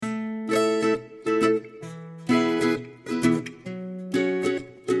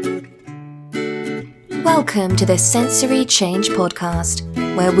Welcome to the Sensory Change Podcast,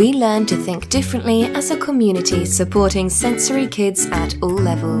 where we learn to think differently as a community supporting sensory kids at all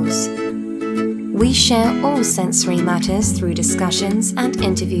levels. We share all sensory matters through discussions and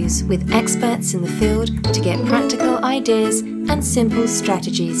interviews with experts in the field to get practical ideas and simple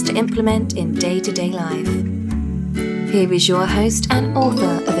strategies to implement in day-to-day life. Here is your host and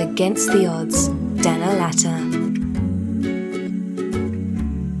author of Against the Odds, Dana Latta.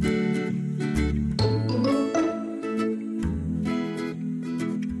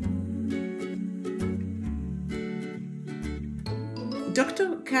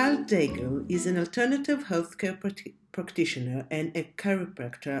 Dr. Carl Daigle is an alternative healthcare practitioner and a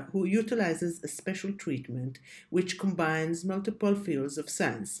chiropractor who utilizes a special treatment which combines multiple fields of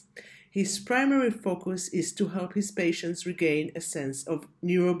science. His primary focus is to help his patients regain a sense of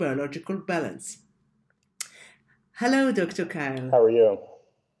neurobiological balance. Hello, Dr. Kyle. How are you?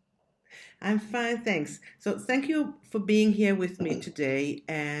 I'm fine, thanks. So thank you for being here with me today.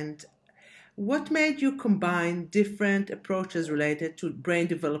 And what made you combine different approaches related to brain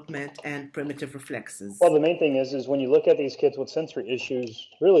development and primitive reflexes? Well, the main thing is when you look at these kids with sensory issues,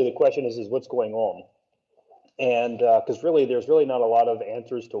 really the question is what's going on? And because there's really not a lot of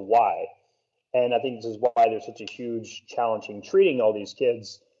answers to why. And I think this is why there's such a huge challenge in treating all these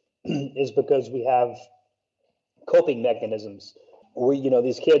kids is because we have coping mechanisms.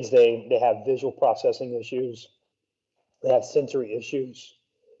 These kids, they have visual processing issues, they have sensory issues.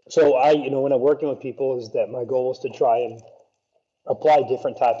 So when I'm working with people is that my goal is to try and apply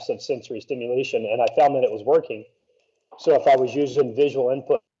different types of sensory stimulation, and I found that it was working. So if I was using visual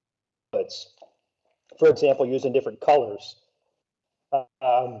inputs, for example, using different colors,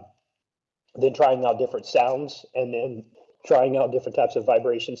 then trying out different sounds, and then trying out different types of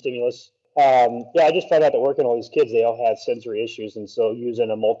vibration stimulus. I just found out that working with all these kids, they all have sensory issues, and so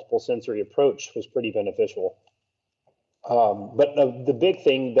using a multiple sensory approach was pretty beneficial. But the big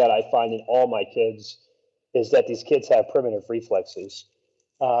thing that I find in all my kids is that these kids have primitive reflexes.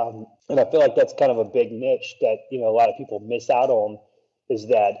 And I feel like that's kind of a big niche that, a lot of people miss out on is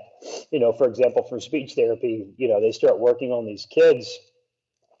that, for example, for speech therapy, they start working on these kids,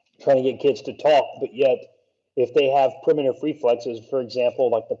 trying to get kids to talk, but yet if they have primitive reflexes, for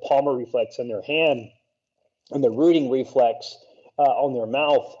example, like the palmar reflex in their hand and the rooting reflex on their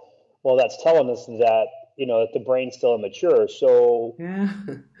mouth, well, that's telling us that that the brain's still immature. So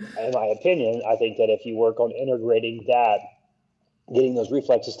in my opinion, I think that if you work on integrating that, getting those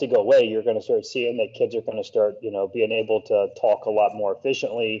reflexes to go away, you're going to start seeing that kids are going to start, being able to talk a lot more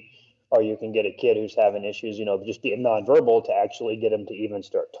efficiently, or you can get a kid who's having issues, just being nonverbal to actually get them to even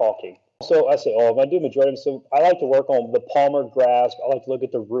start talking. So I say, I do majority. So I like to work on the palmar grasp. I like to look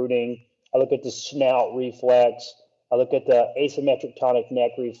at the rooting. I look at the snout reflex. I look at the asymmetric tonic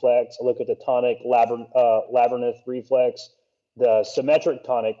neck reflex. I look at the tonic labyrinth reflex, the symmetric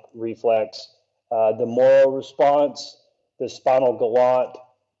tonic reflex, the Moro response, the spinal galant,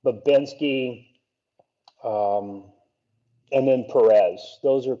 Babinski, and then Perez.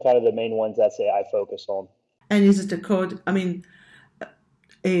 Those are kind of the main ones that I focus on. And is it a code?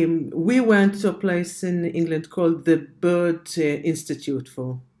 We went to a place in England called the Bird Institute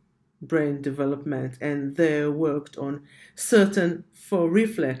for Brain Development, and they worked on certain 4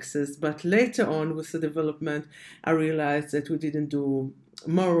 reflexes, but later on with the development I realized that we didn't do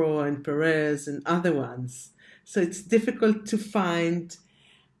Moro and Perez and other ones, so it's difficult to find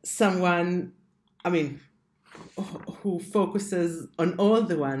someone who focuses on all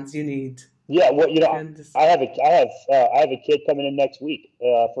the ones you need. I have a kid coming in next week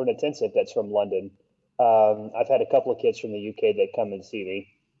for an intensive that's from London. I've had a couple of kids from the UK that come and see me.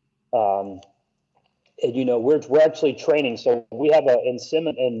 We're actually training. So we have in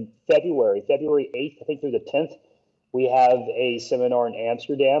February 8th, I think through the 10th, we have a seminar in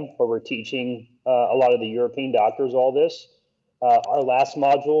Amsterdam where we're teaching a lot of the European doctors all this. Our last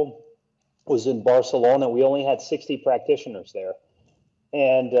module was in Barcelona. We only had 60 practitioners there.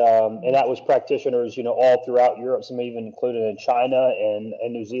 And that was practitioners, all throughout Europe, some even included in China and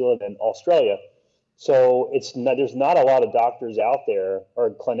New Zealand and Australia. So there's not a lot of doctors out there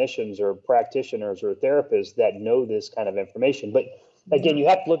or clinicians or practitioners or therapists that know this kind of information. But again, you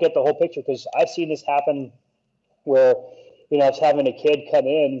have to look at the whole picture because I've seen this happen where, I was having a kid come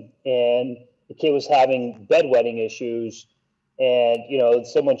in and the kid was having bedwetting issues and,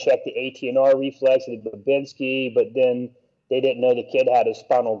 someone checked the ATNR reflex and the Babinski, but then they didn't know the kid had a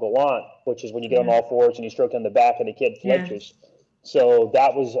spinal galant, which is when you get on all fours and you stroke on the back and the kid flinches. Yeah. So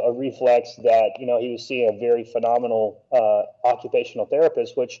that was a reflex that, he was seeing a very phenomenal occupational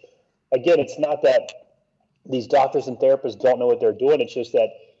therapist, which, again, it's not that these doctors and therapists don't know what they're doing. It's just that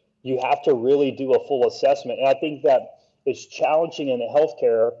you have to really do a full assessment. And I think that it's challenging in the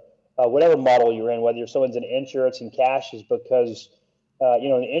healthcare, whatever model you're in, whether someone's in insurance and cash, is because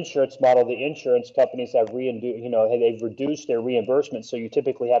in the insurance model, the insurance companies have they've reduced their reimbursement, so you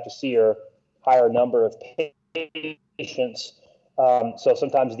typically have to see a higher number of patients. So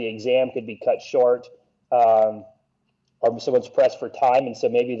sometimes the exam could be cut short, or someone's pressed for time, and so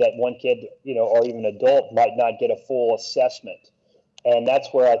maybe that one kid, or even adult, might not get a full assessment. And that's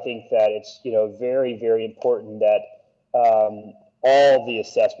where I think that it's very, very important that all the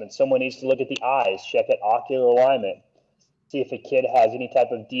assessments. Someone needs to look at the eyes, check at ocular alignment, see if a kid has any type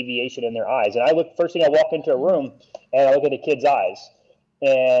of deviation in their eyes. And first thing I walk into a room and I look at the kid's eyes,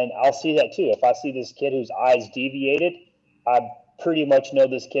 and I'll see that too. If I see this kid whose eyes deviated, I pretty much know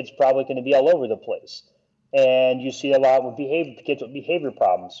this kid's probably going to be all over the place. And you see a lot with kids with behavior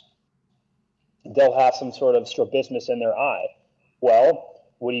problems. They'll have some sort of strabismus in their eye. Well,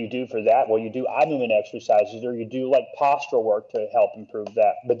 what do you do for that? Well, you do eye movement exercises, or you do like postural work to help improve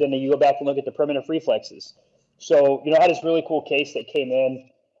that. But then you go back and look at the primitive reflexes. So, I had this really cool case that came in,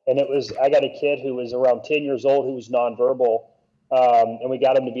 and I got a kid who was around 10 years old who was nonverbal, and we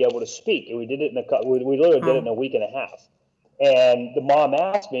got him to be able to speak. And we did it we literally did it in a week and a half. And the mom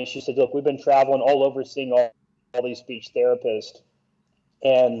asked me, she said, look, we've been traveling all over seeing all these speech therapists.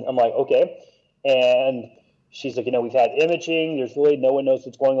 And I'm like, okay. And she's like, we've had imaging. There's really no one knows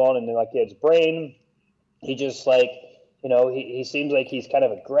what's going on in my kid's brain. He just he seems like he's kind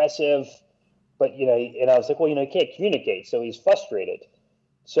of aggressive, but, and I was like, well, he can't communicate. So he's frustrated.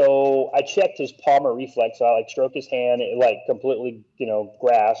 So I checked his palmar reflex. So I stroke his hand, it completely,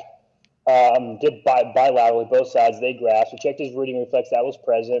 grasp. Did bilaterally, both sides, they grasped. I checked his reading reflex, that was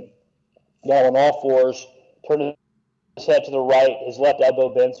present. Got on all fours, turned his head to the right, his left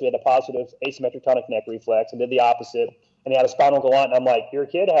elbow bent, so he had a positive asymmetric tonic neck reflex, and did the opposite. And he had a spinal galant, and I'm like, your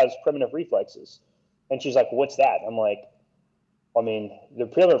kid has primitive reflexes. And she's like, what's that? I'm like, the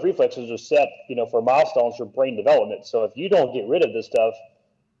primitive reflexes are set, for milestones for brain development. So if you don't get rid of this stuff,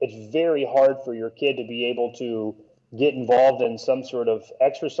 it's very hard for your kid to be able to get involved in some sort of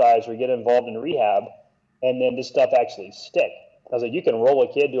exercise or get involved in rehab, and then this stuff actually stick. I was like, you can roll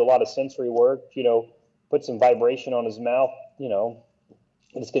a kid, do a lot of sensory work, put some vibration on his mouth, and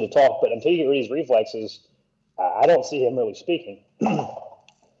it's going to talk. But until you get rid of these reflexes, I don't see him really speaking.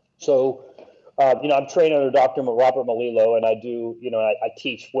 So, I'm trained under Dr. Robert Malilo, and I do, I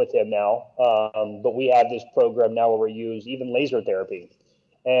teach with him now. But we have this program now where we use even laser therapy.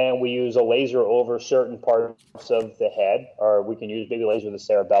 And we use a laser over certain parts of the head, or we can use maybe laser of the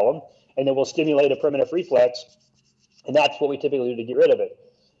cerebellum, and then we'll stimulate a primitive reflex, and that's what we typically do to get rid of it.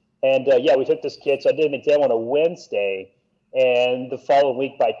 And we took this kid. So I did an exam on a Wednesday, and the following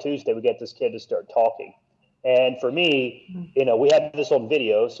week by Tuesday, we get this kid to start talking. And for me, we had this on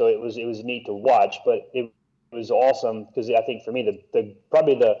video, so it was neat to watch, but it was awesome because I think for me,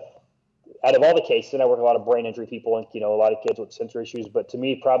 out of all the cases, and I work with a lot of brain injury people and, a lot of kids with sensory issues, but to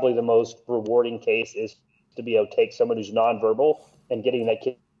me, probably the most rewarding case is to be able to take someone who's nonverbal and getting that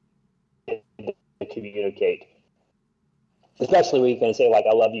kid to communicate. Especially when you can say,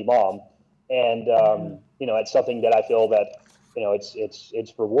 I love you, Mom. And, it's something that I feel that,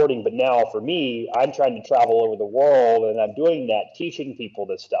 it's rewarding. But now for me, I'm trying to travel over the world, and I'm doing that, teaching people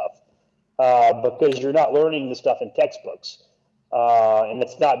this stuff, because you're not learning the stuff in textbooks. And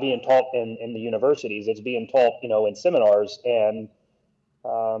it's not being taught in the universities. It's being taught, in seminars. And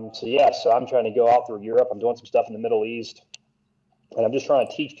so I'm trying to go out through Europe. I'm doing some stuff in the Middle East. And I'm just trying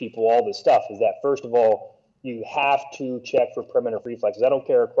to teach people all this stuff, is that, first of all, you have to check for primitive reflexes. I don't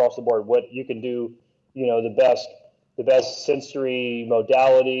care across the board what you can do, the best sensory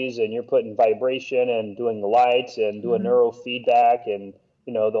modalities, and you're putting vibration and doing the lights and doing neurofeedback and,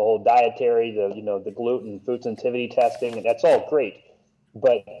 the whole dietary, the gluten, food sensitivity testing, and that's all great.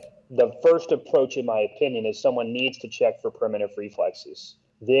 But the first approach, in my opinion, is someone needs to check for primitive reflexes.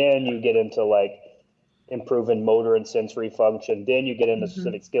 Then you get into improving motor and sensory function. Then you get into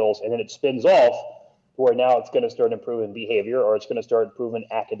specific skills, and then it spins off where now it's going to start improving behavior, or it's going to start improving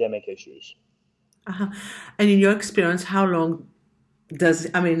academic issues. And in your experience, how long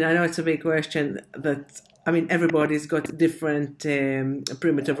I know it's a big question, but everybody's got different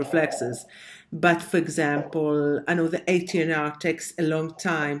primitive reflexes. But for example, I know the ATNR takes a long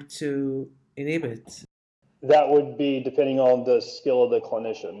time to inhibit. That would be depending on the skill of the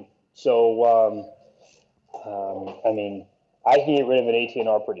clinician. So, I can get rid of an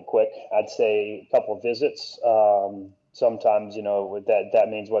ATNR pretty quick. I'd say a couple of visits. Sometimes, that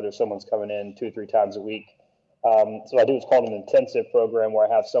means whether someone's coming in 2-3 times a week. So I do what's called an intensive program,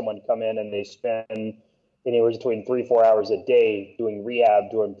 where I have someone come in and they spend anywhere between 3-4 hours a day doing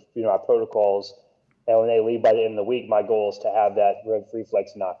rehab, doing our protocols. And when they leave by the end of the week, my goal is to have that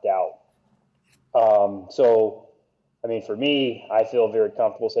reflex knocked out. So, I mean, for me, I feel very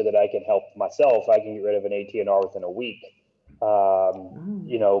comfortable saying that I can help myself. I can get rid of an ATNR within a week. But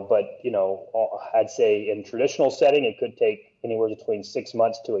I'd say in traditional setting, it could take anywhere between 6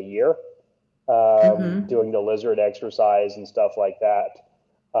 months to a year, doing the lizard exercise and stuff like that.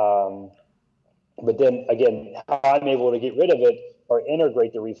 But then again, how I'm able to get rid of it or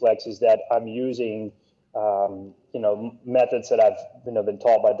integrate the reflex is that I'm using, methods that I've been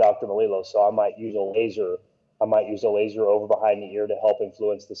taught by Dr. Melillo. So I might use a laser. I might use a laser over behind the ear to help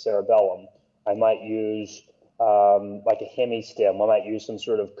influence the cerebellum. I might use like a hemistim. I might use some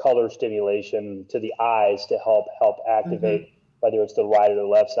sort of color stimulation to the eyes to help activate whether it's the right or the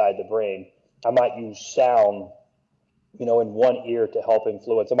left side of the brain. I might use sound, in one ear to help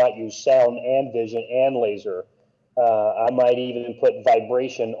influence. I might use sound and vision and laser. I might even put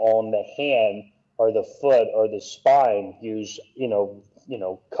vibration on the hand or the foot or the spine. Use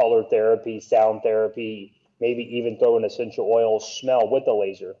color therapy, sound therapy, maybe even throw an essential oil smell with the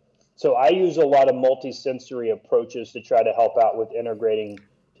laser. So I use a lot of multi-sensory approaches to try to help out with integrating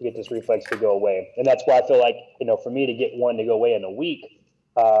to get this reflex to go away. And that's why I feel like, for me to get one to go away in a week,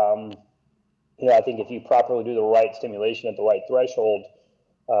 I think if you properly do the right stimulation at the right threshold,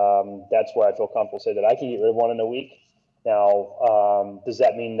 that's where I feel comfortable to say that I can get rid of one in a week. Now, does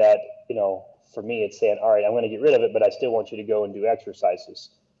that mean that, for me, it's saying, all right, I'm going to get rid of it, but I still want you to go and do exercises.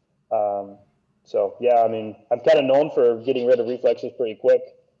 So, yeah, I mean, I'm kind of known for getting rid of reflexes pretty quick.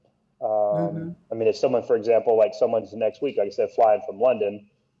 I mean, if someone, for example, like someone's next week, like I said, flying from London,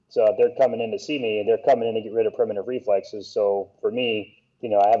 so they're coming in to see me and they're coming in to get rid of primitive reflexes. So for me,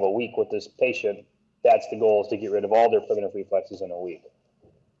 I have a week with this patient. That's the goal, is to get rid of all their primitive reflexes in a week.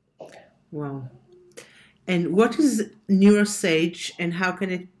 Wow. And what is NeuroSage and how can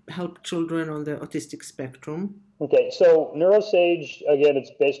it help children on the autistic spectrum? Okay, so NeuroSage, again,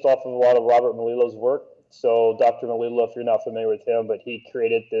 it's based off of a lot of Robert Melillo's work. So Dr. Melillo, if you're not familiar with him, but he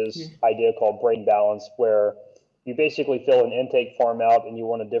created this idea called brain balance, where you basically fill an intake form out and you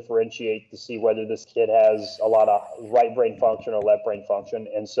want to differentiate to see whether this kid has a lot of right brain function or left brain function.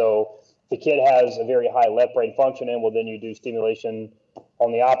 And so if the kid has a very high left brain functioning, well, then you do stimulation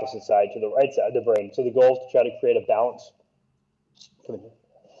on the opposite side, to the right side of the brain. So the goal is to try to create a balance.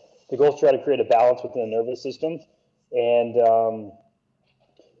 The goal is to try to create a balance within the nervous system. And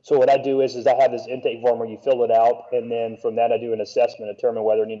so what I do is I have this intake form where you fill it out, and then from that I do an assessment, determine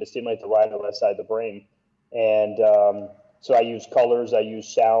whether I need to stimulate the right or left side of the brain. And so I use colors, I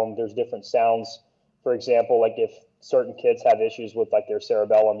use sound. There's different sounds. For example, like if certain kids have issues with like their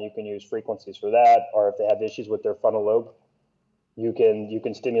cerebellum, you can use frequencies for that. Or if they have issues with their frontal lobe, you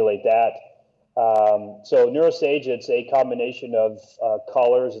can stimulate that. So NeuroSage, it's a combination of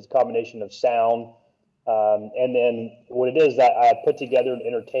colors, it's a combination of sound. And then what it is that I put together an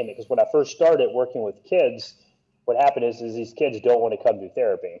entertainment, because when I first started working with kids, what happened is these kids don't want to come to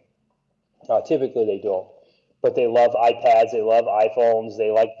therapy. Typically they don't, but they love iPads, they love iPhones,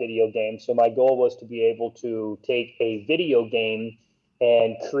 they like video games. So my goal was to be able to take a video game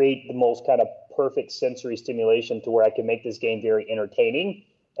and create the most kind of perfect sensory stimulation to where I can make this game very entertaining.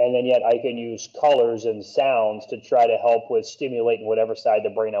 And then yet I can use colors and sounds to try to help with stimulating whatever side of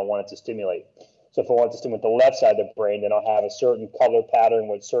the brain I want it to stimulate. So if I want to stimulate the left side of the brain, then I'll have a certain color pattern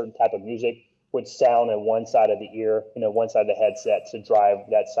with certain type of music with sound on one side of the ear, one side of the headset to drive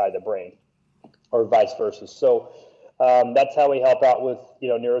that side of the brain, or vice versa. So that's how we help out with,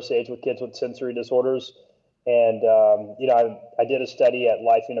 NeuroSage with kids with sensory disorders. And, I did a study at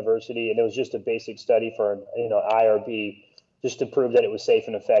Life University, and it was just a basic study for, IRB, just to prove that it was safe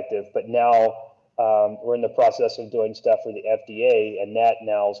and effective. But now we're in the process of doing stuff for the FDA, and that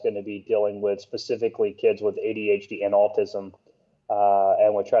now is going to be dealing with specifically kids with ADHD and autism.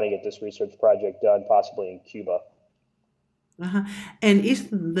 And we're trying to get this research project done, possibly in Cuba. And is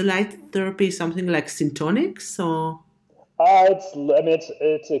the light therapy something like Syntonics, or?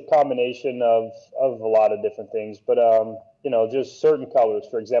 It's a combination of a lot of different things, but just certain colors.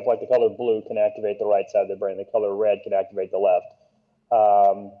 For example, like the color blue can activate the right side of the brain. The color red can activate the left.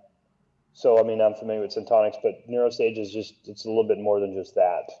 So, I'm familiar with Syntonics, but NeuroSage is it's a little bit more than just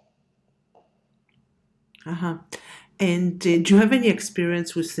that. And do you have any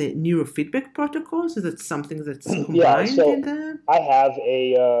experience with the neurofeedback protocols? Is it something that's combined in that? I have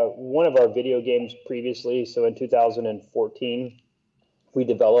one of our video games previously. So in 2014, we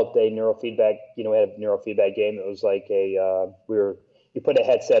developed a neurofeedback. We had a neurofeedback game. It was like you put a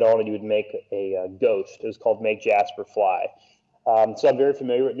headset on and you would make a ghost. It was called Make Jasper Fly. So I'm very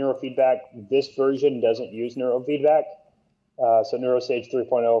familiar with neurofeedback. This version doesn't use neurofeedback. So NeuroSage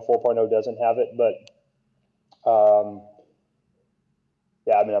 3.0, 4.0 doesn't have it, but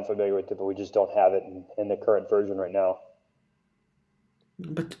yeah, I mean, I'm familiar with it, but we just don't have it in the current version right now.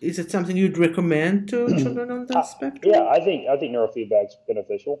 But is it something you'd recommend to children on the spectrum? Yeah, I think neurofeedback's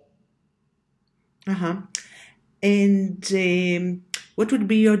beneficial. And what would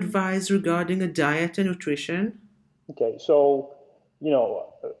be your advice regarding a diet and nutrition? Okay, so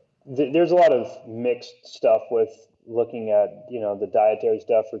there's a lot of mixed stuff with looking at the dietary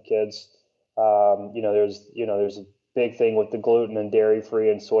stuff for kids. There's a big thing with the gluten and dairy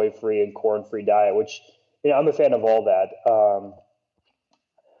free and soy free and corn free diet, which I'm a fan of all that.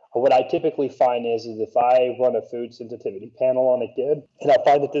 What I typically find is if I run a food sensitivity panel on a kid, and I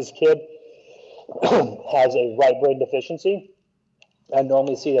find that this kid has a right brain deficiency, I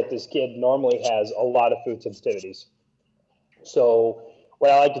normally see that this kid normally has a lot of food sensitivities. So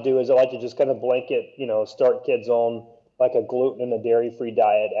what I like to do is I like to just kind of blanket, start kids on like a gluten and a dairy-free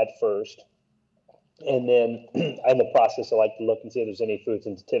diet at first. And then in the process, I like to look and see if there's any food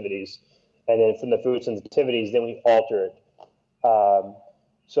sensitivities. And then from the food sensitivities, then we alter it.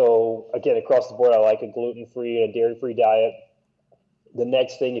 So again, across the board, I like a gluten-free and a dairy-free diet. The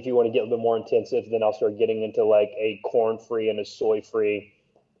next thing, if you want to get a little bit more intensive, then I'll start getting into like a corn-free and a soy-free.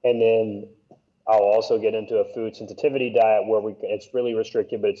 And then I'll also get into a food sensitivity diet where it's really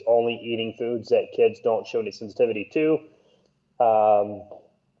restricted, but it's only eating foods that kids don't show any sensitivity to.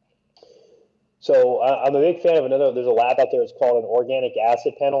 So I'm a big fan of there's a lab out there, it's called an organic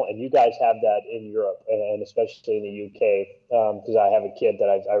acid panel, and you guys have that in Europe and especially in the UK, because I have a kid that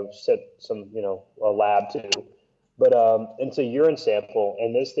I've sent a lab to. But it's a urine sample,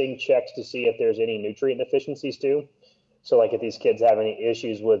 and this thing checks to see if there's any nutrient deficiencies too. So like if these kids have any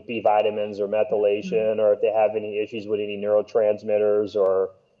issues with B vitamins or methylation, or if they have any issues with any neurotransmitters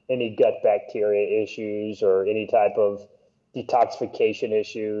or any gut bacteria issues or any type of detoxification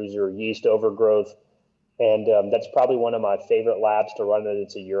issues or yeast overgrowth. And that's probably one of my favorite labs to run.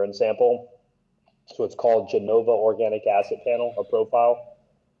 It's a urine sample. So it's called Genova Organic Acid Panel or Profile.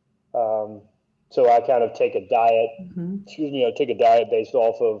 So I kind of take a diet, take a diet based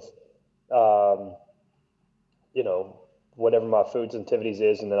off of, whatever my food sensitivities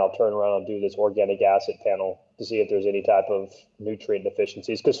is, and then I'll turn around and do this organic acid panel to see if there's any type of nutrient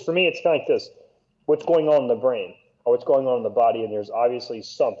deficiencies. Because for me, it's kind of like this: what's going on in the brain or what's going on in the body, and there's obviously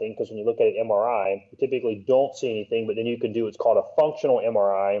something. Because when you look at an MRI, you typically don't see anything, but then you can do what's called a functional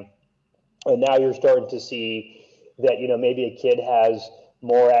MRI, and now you're starting to see that maybe a kid has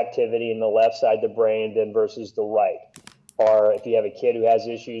more activity in the left side of the brain than versus the right. Or if you have a kid who has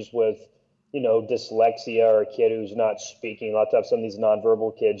issues with, dyslexia, or a kid who's not speaking, a lot of times some of these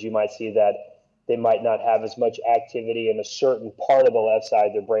nonverbal kids, you might see that they might not have as much activity in a certain part of the left side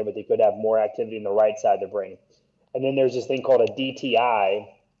of their brain, but they could have more activity in the right side of the brain. And then there's this thing called a DTI.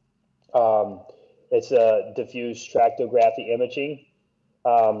 It's a diffuse tractography imaging,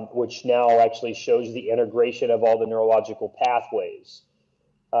 which now actually shows the integration of all the neurological pathways.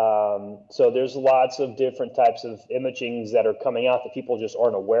 So there's lots of different types of imagings that are coming out that people just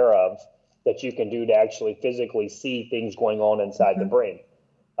aren't aware of, that you can do to actually physically see things going on inside the brain.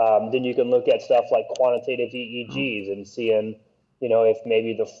 Then you can look at stuff like quantitative EEGs and seeing, if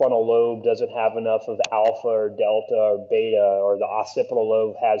maybe the frontal lobe doesn't have enough of alpha or delta or beta, or the occipital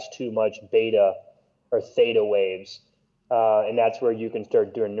lobe has too much beta or theta waves. And that's where you can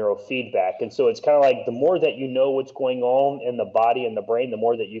start doing neurofeedback. And so it's kind of like the more that you know what's going on in the body and the brain, the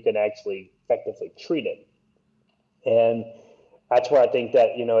more that you can actually effectively treat it. And that's where I think that,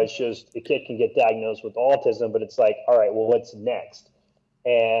 it's just a kid can get diagnosed with autism, but it's like, all right, well, what's next?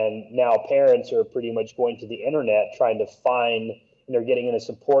 And now parents are pretty much going to the internet trying to find, and they're getting into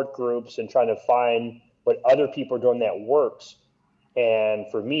support groups and trying to find what other people are doing that works. And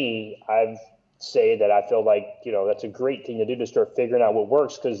for me, I've say that I feel like, that's a great thing to do, to start figuring out what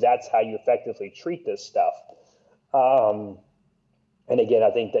works, because that's how you effectively treat this stuff. And again, I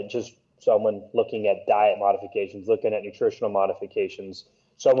think that just someone looking at diet modifications, looking at nutritional modifications,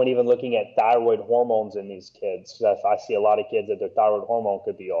 someone even looking at thyroid hormones in these kids, because I see a lot of kids that their thyroid hormone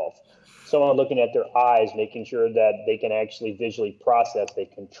could be off. Someone looking at their eyes, making sure that they can actually visually process, they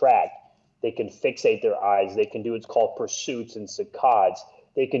contract, they can fixate their eyes, they can do what's called pursuits and saccades.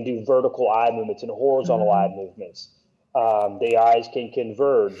 They can do vertical eye movements and horizontal eye movements. The eyes can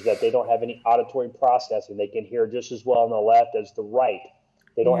converge, that they don't have any auditory processing. They can hear just as well on the left as the right.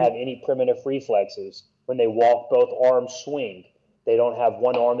 They don't have any primitive reflexes. When they walk, both arms swing. They don't have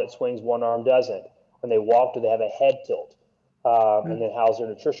one arm that swings, one arm doesn't. When they walk, do they have a head tilt? And then how's their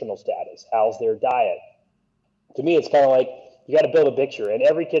nutritional status? How's their diet? To me, it's kind of like you got to build a picture, and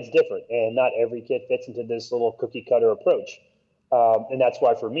every kid's different, and not every kid fits into this little cookie cutter approach. And that's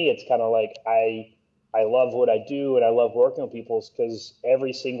why for me, it's kind of like I love what I do and I love working with people because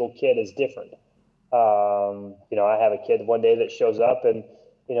every single kid is different. I have a kid one day that shows up and,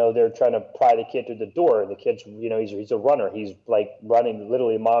 they're trying to pry the kid through the door. And the kid's, he's a runner. He's like running.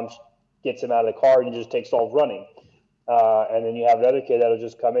 Literally, mom gets him out of the car and he just takes off running. And then you have another kid that'll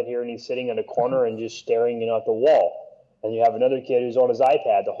just come in here and he's sitting in a corner and just staring, at the wall. And you have another kid who's on his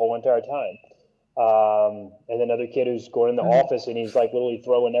iPad the whole entire time. And another kid who's going in the office and he's like literally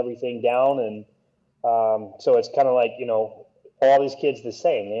throwing everything down. And so it's kind of like, all these kids the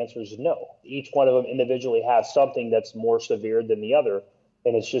same? The answer is no. Each one of them individually has something that's more severe than the other.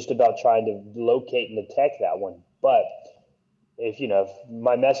 And it's just about trying to locate and detect that one. But if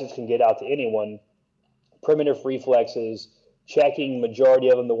my message can get out to anyone, primitive reflexes, checking majority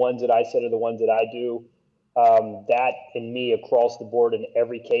of them, the ones that I said are the ones that I do, that in me across the board in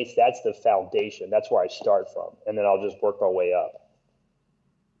every case, that's the foundation. That's where I start from. And then I'll just work my way up.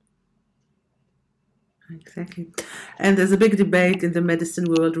 Exactly. And there's a big debate in the medicine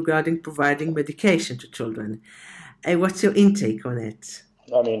world regarding providing medication to children. What's your intake on it?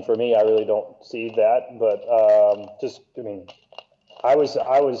 I mean, for me, I really don't see that, but I was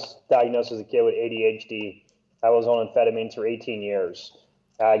diagnosed as a kid with ADHD. I was on amphetamines for 18 years.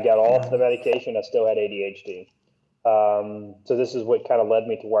 I got off the medication. I still had ADHD. So this is what kind of led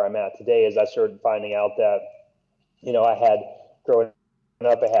me to where I'm at today is I started finding out that, I had growing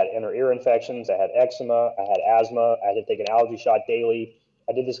up, I had inner ear infections. I had eczema. I had asthma. I had to take an allergy shot daily.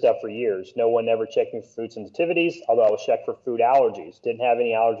 I did this stuff for years. No one ever checked me for food sensitivities, although I was checked for food allergies. Didn't have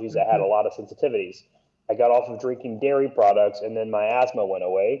any allergies. I had a lot of sensitivities. I got off of drinking dairy products, and then my asthma went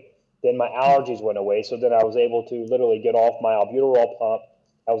away. Then my allergies went away. So then I was able to literally get off my albuterol pump.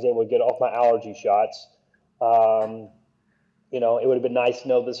 I was able to get off my allergy shots. It would have been nice to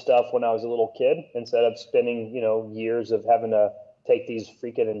know this stuff when I was a little kid instead of spending, years of having to take these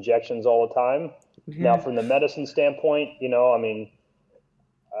freaking injections all the time. Mm-hmm. Now, from the medicine standpoint,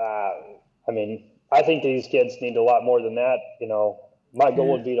 I think these kids need a lot more than that. My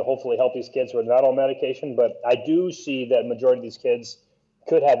goal would be to hopefully help these kids who are not on medication, but I do see that majority of these kids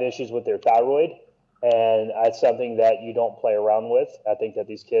could have issues with their thyroid, and that's something that you don't play around with. I think that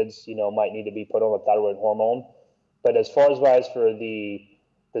these kids, might need to be put on a thyroid hormone. But as far as for the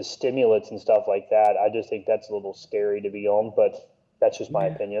stimulants and stuff like that, I just think that's a little scary to be on, but that's just my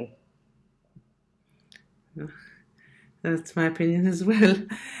opinion. That's my opinion as well.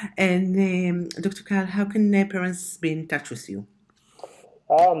 And Dr. Carl, how can parents be in touch with you?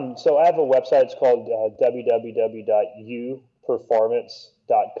 So I have a website. It's called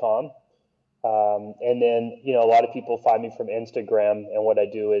www.uperformance.com. And then, a lot of people find me from Instagram. And what I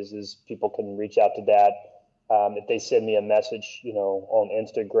do is people can reach out to that. If they send me a message, on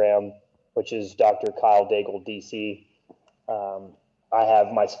Instagram, which is Dr. Kyle Daigle, DC, I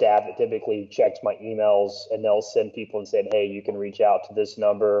have my staff that typically checks my emails, and they'll send people and say, hey, you can reach out to this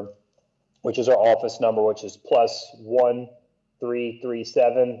number, which is our office number, which is +1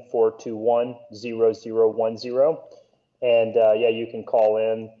 337 421 0010. And you can call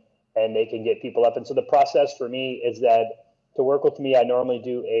in and they can get people up. And so the process for me is that to work with me, I normally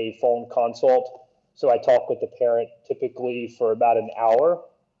do a phone consult. So I talk with the parent typically for about an hour.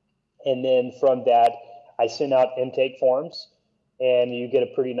 And then from that, I send out intake forms and you get a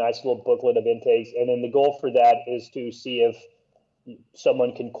pretty nice little booklet of intakes. And then the goal for that is to see if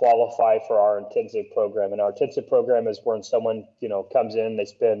someone can qualify for our intensive program. And our intensive program is when someone, comes in, they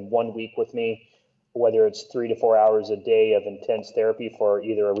spend 1 week with me, whether it's 3 to 4 hours a day of intense therapy for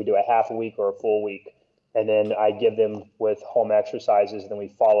either we do a half a week or a full week. And then I give them with home exercises, and then we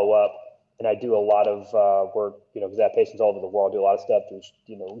follow up. And I do a lot of work, because I have patients all over the world, I do a lot of stuff through,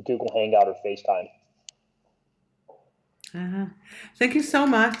 Google Hangout or FaceTime. Thank you so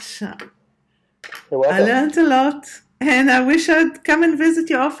much. You're welcome. I learned a lot, and I wish I'd come and visit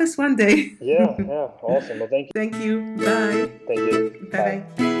your office one day. Yeah, awesome. Well, thank you. Thank you. Bye. Thank you. Bye.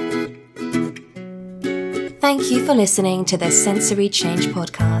 Thank you for listening to the Sensory Change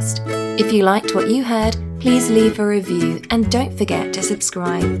podcast. If you liked what you heard, please leave a review and don't forget to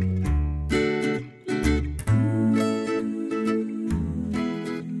subscribe.